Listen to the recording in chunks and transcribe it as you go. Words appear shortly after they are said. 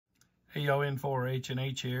Hey y'all, N4H and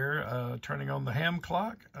H here, turning on the ham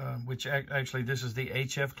clock, which actually this is the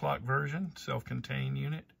HF clock version, self-contained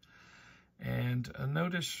unit. And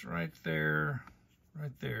notice right there,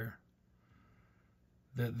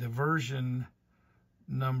 that the version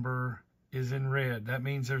number is in red. That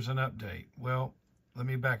means there's an update. Well, let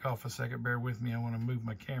me back off a second, bear with me. I want to move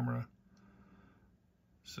my camera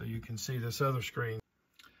so you can see this other screen.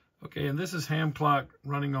 Okay, and this is ham clock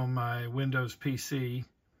running on my Windows PC,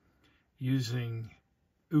 using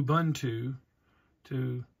Ubuntu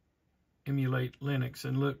to emulate Linux.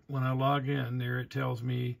 And look, when I log in there, it tells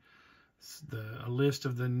me a list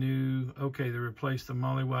of the new, okay, they replaced the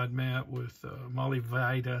Molly-wide map with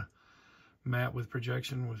Molly-Vida map with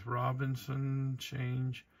projection with Robinson,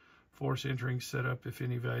 change, force entering setup, if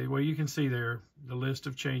any value. Well, you can see there the list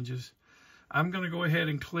of changes. I'm going to go ahead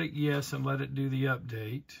and click yes and let it do the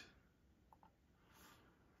update.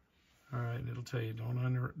 All right, it'll tell you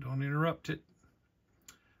don't interrupt it.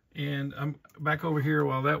 And I'm back over here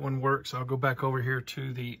while that one works. I'll go back over here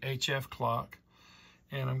to the HF clock,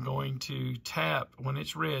 and I'm going to tap. When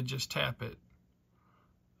it's red, just tap it.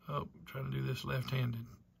 Oh, I'm trying to do this left-handed.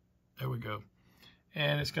 There we go.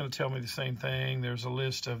 And it's going to tell me the same thing. There's a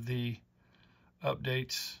list of the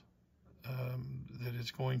updates that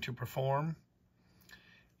it's going to perform.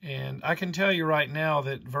 And I can tell you right now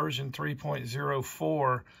that version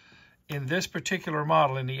 3.04 in this particular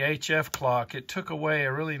model, in the HF clock, it took away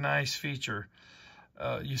a really nice feature.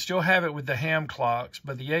 You still have it with the ham clocks,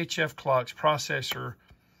 but the HF clock's processor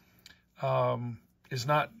is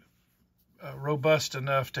not robust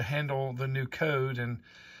enough to handle the new code. And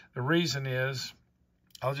the reason is,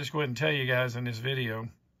 I'll just go ahead and tell you guys in this video,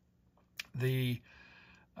 the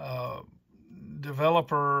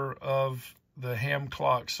developer of the ham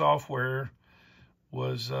clock software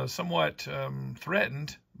was somewhat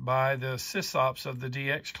threatened by the sysops of the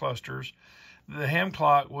DX clusters. The ham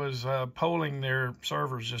clock was polling their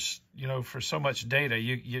servers just, for so much data.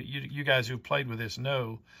 You guys who've played with this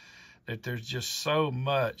know that there's just so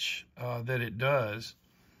much that it does.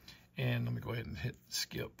 And let me go ahead and hit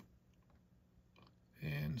skip.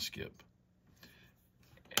 And skip.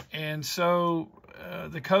 And so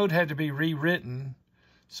the code had to be rewritten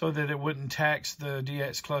so that it wouldn't tax the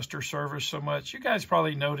DX cluster servers so much. You guys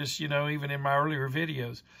probably noticed, even in my earlier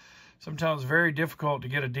videos, sometimes it's very difficult to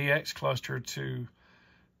get a DX cluster to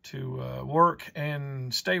work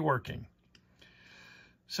and stay working.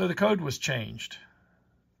 So the code was changed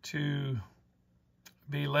to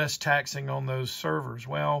be less taxing on those servers.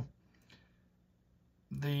 Well,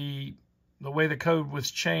 the way the code was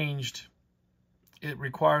changed, it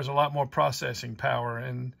requires a lot more processing power,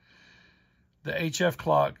 and the HF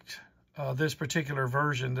clock, this particular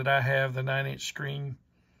version that I have, the 9-inch screen,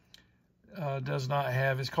 does not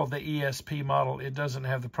have. It's called the ESP model. It doesn't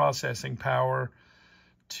have the processing power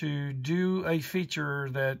to do a feature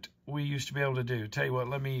that we used to be able to do. Tell you what,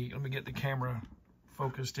 let me get the camera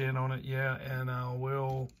focused in on it. Yeah, and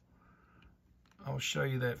I'll show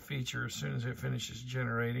you that feature as soon as it finishes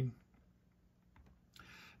generating.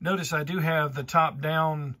 Notice I do have the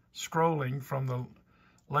top-down scrolling from the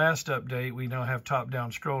last update. We now have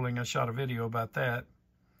top-down scrolling. I shot a video about that,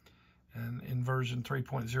 and in version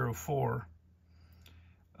 3.04.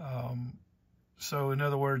 So in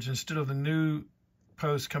other words, instead of the new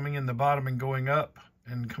posts coming in the bottom and going up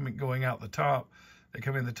and going out the top, they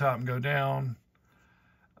come in the top and go down.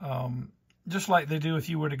 Just like they do if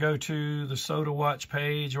you were to go to the Soda Watch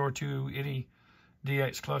page or to any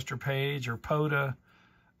DX cluster page or POTA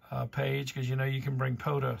page, because you can bring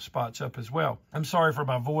POTA spots up as well. I'm sorry for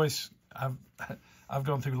my voice. I've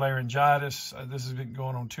gone through laryngitis. This has been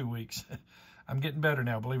going on 2 weeks. I'm getting better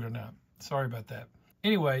now, believe it or not. Sorry about that.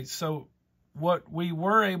 Anyway, so what we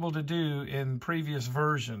were able to do in previous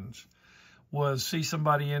versions was see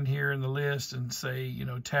somebody in here in the list and say,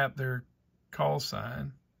 tap their call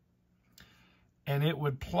sign, and it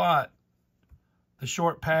would plot the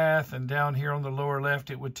short path, and down here on the lower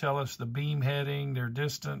left, it would tell us the beam heading, their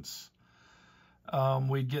distance.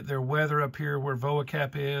 We'd get their weather up here where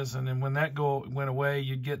VOACAP is, and then when that went away,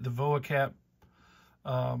 you'd get the VOACAP,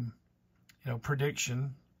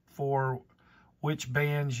 prediction for which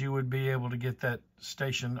bands you would be able to get that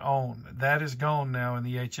station on. That is gone now in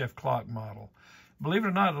the HF clock model. Believe it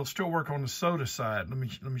or not, it'll still work on the SOTA side. Let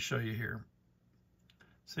me show you here.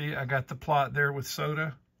 See, I got the plot there with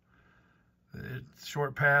SOTA. It's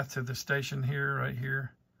short path to the station here, right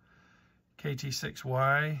here,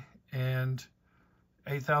 KT6Y, and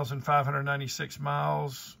 8,596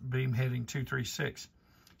 miles, beam heading 236.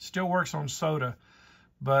 Still works on SOTA,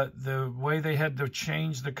 but the way they had to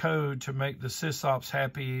change the code to make the sysops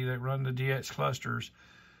happy that run the DX clusters,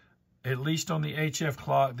 at least on the HF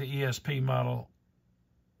clock, the ESP model,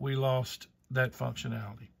 we lost that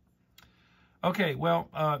functionality. Okay, well,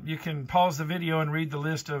 you can pause the video and read the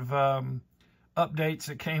list of updates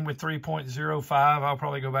that came with 3.05. I'll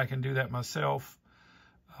probably go back and do that myself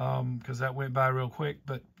because that went by real quick.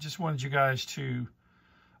 But just wanted you guys to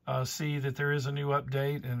see that there is a new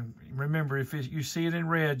update. And remember, if you see it in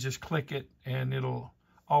red, just click it and it'll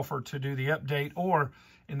offer to do the update. Or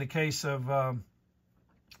in the case of,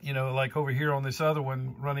 you know, like over here on this other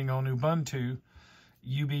one running on Ubuntu,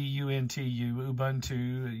 Ubuntu,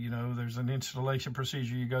 you know, there's an installation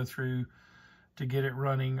procedure you go through to get it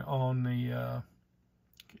running on the,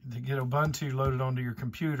 to get Ubuntu loaded onto your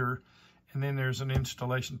computer. And then there's an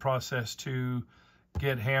installation process to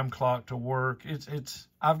get ham clock to work.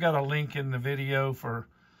 I've got a link in the video for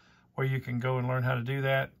where you can go and learn how to do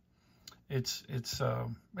that. It's a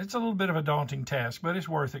little bit of a daunting task, but it's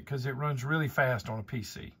worth it because it runs really fast on a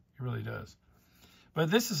PC. It really does. But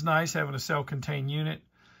this is nice having a self-contained unit.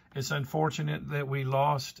 It's unfortunate that we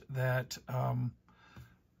lost that,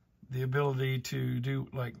 the ability to do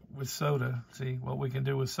like with SOTA. See what we can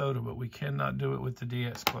do with SOTA, but we cannot do it with the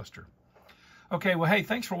dxcluster. Okay, well, hey,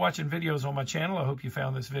 thanks for watching videos on my channel. I hope you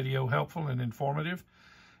found this video helpful and informative.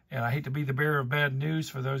 And I hate to be the bearer of bad news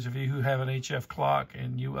for those of you who have an HF clock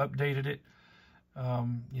and you updated it.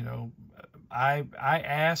 You know, I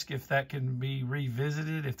ask if that can be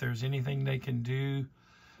revisited, if there's anything they can do,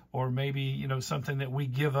 or maybe, you know, something that we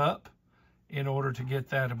give up in order to get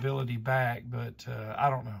that ability back. But I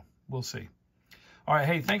don't know. We'll see. All right.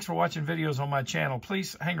 Hey, thanks for watching videos on my channel.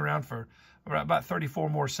 Please hang around for about 34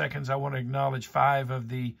 more seconds. I want to acknowledge 5 of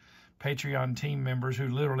the Patreon team members who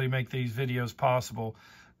literally make these videos possible.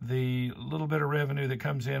 The little bit of revenue that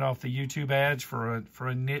comes in off the YouTube ads for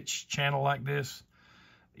a niche channel like this,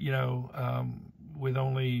 you know, with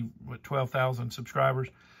only 12,000 subscribers,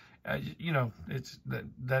 you know,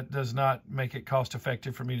 that does not make it cost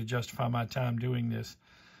effective for me to justify my time doing this.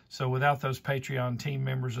 So without those Patreon team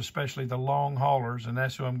members, especially the long haulers, and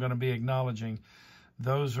that's who I'm going to be acknowledging,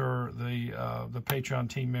 those are the Patreon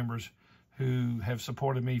team members who have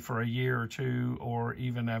supported me for a year or two, or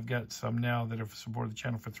even I've got some now that have supported the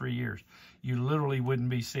channel for 3 years. You literally wouldn't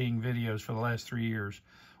be seeing videos for the last 3 years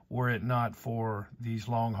were it not for these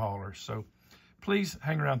long haulers. So please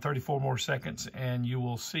hang around 34 more seconds and you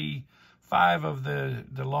will see 5 of the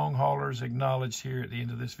long haulers acknowledged here at the end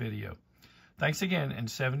of this video. Thanks again, and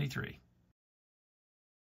 73.